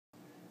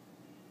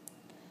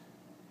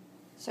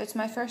So it's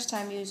my first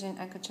time using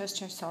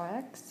Ecotester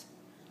Soeks.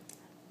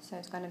 So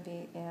it's going to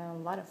be a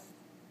lot of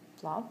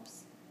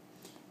blobs.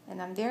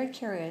 And I'm very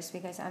curious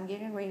because I'm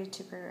getting ready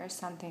to prepare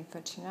something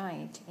for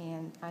tonight.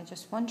 And I'm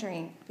just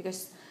wondering,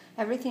 because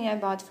everything I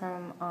bought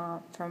from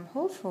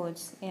Whole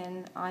Foods,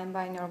 and I'm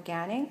buying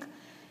organic,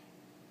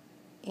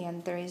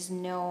 and there is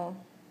no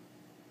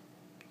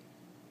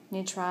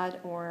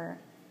nitrate or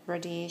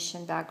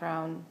radiation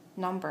background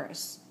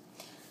numbers.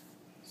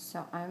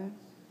 So I'm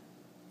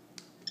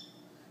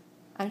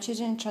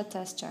choosing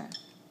Detector.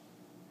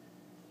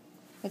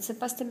 It's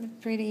supposed to be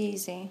pretty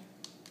easy.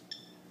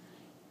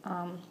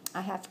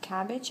 I have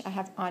cabbage, I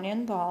have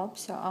onion bulb,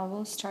 so I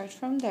will start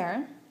from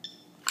there.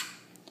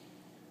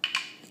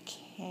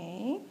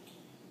 Okay,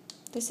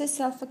 this is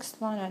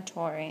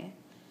self-explanatory,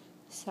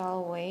 so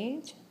I'll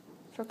wait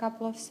for a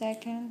couple of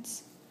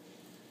seconds.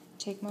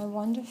 Take my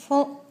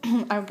wonderful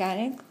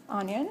organic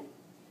onion.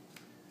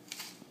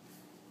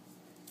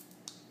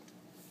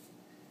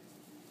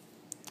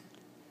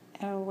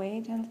 I'll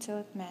wait until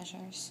it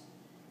measures.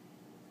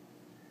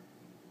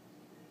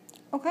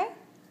 Okay,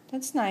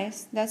 that's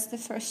nice. That's the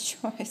first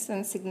choice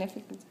and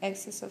significant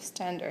excess of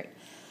standard.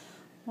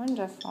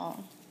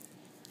 Wonderful.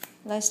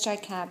 Let's try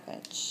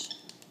cabbage.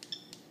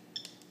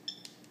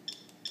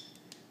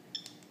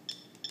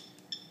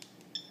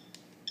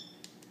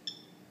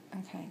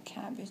 Okay,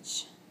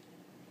 cabbage.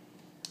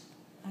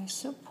 I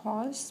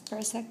suppose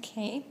press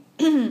OK.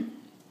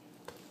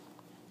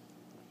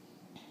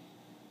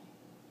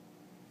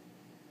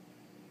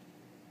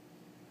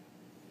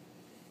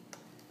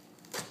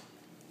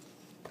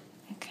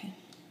 Okay.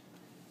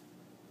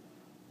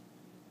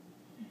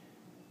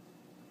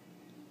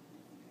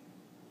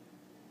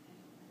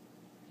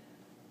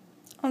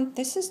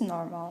 This is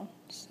normal,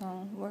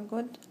 so we're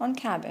good on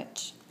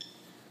cabbage.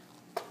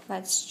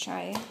 Let's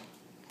try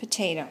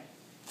potato.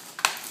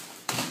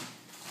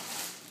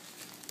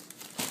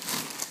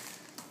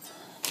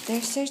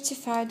 They're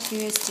certified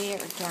USDA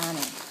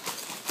organic.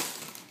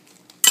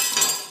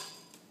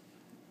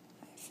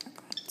 I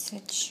forgot to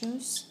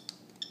choose.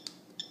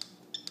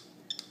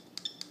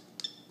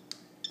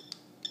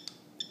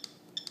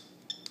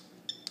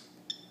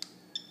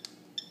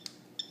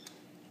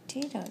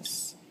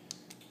 Potatoes.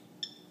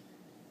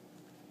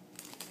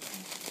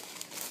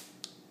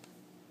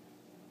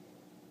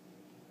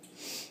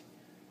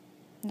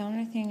 The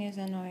only thing is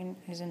annoying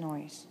is a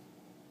noise.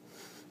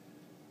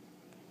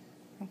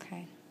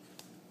 Okay.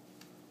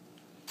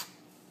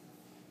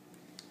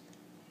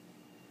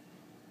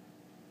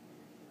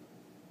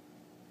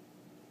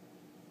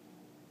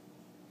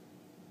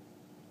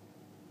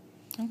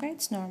 Okay,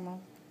 it's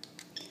normal.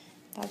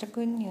 That's a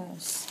good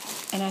news.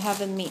 And I have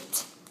a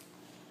meat.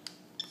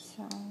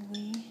 So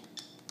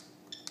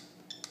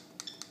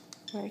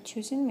we're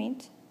choosing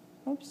meat.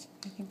 Oops,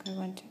 I think I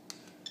went to...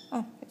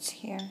 Oh, it's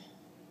here.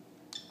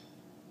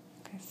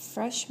 Okay,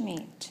 fresh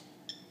meat.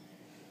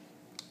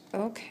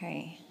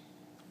 Okay.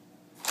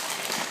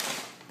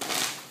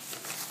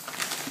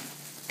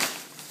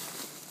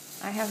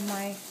 I have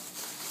my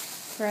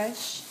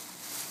fresh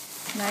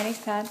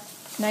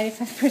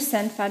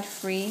 95%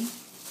 fat-free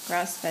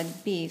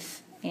grass-fed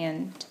beef,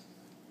 and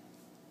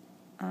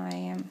I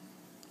am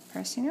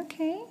pressing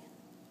OK.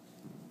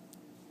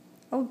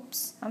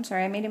 Oops, I'm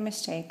sorry, I made a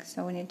mistake,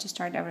 so we need to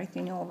start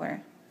everything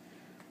over.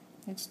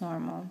 It's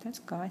normal, that's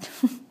good.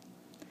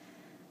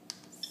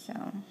 So,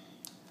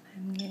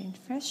 I'm getting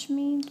fresh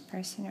meat,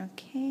 pressing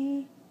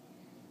OK.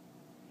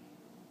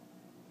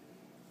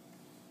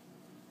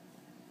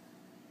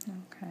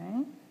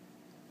 Okay.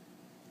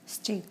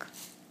 Stick.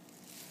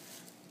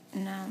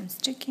 Now I'm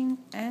sticking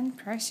and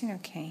pressing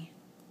OK.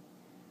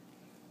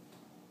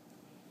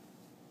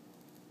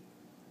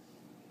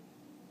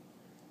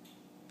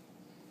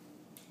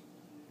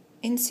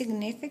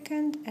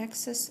 Insignificant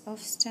excess of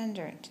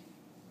standard.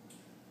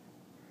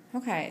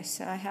 Okay,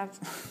 so I have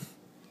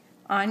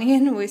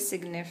onion with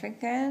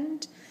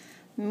significant,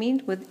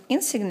 meat with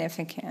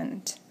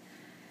insignificant,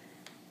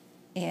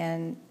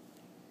 and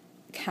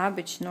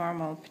cabbage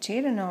normal,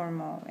 potato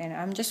normal, and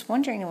I'm just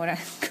wondering what I'm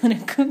gonna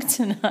cook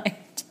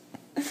tonight.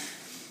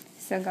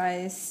 So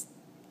guys,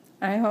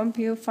 I hope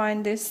you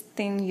find this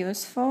thing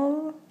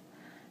useful,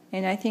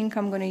 and I think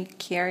I'm gonna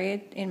carry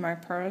it in my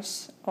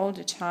purse all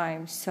the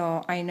time,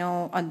 so I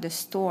know at the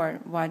store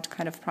what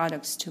kind of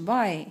products to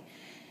buy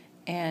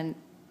and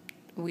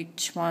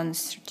which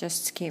ones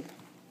just skip.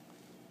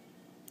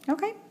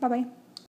 Okay, bye-bye.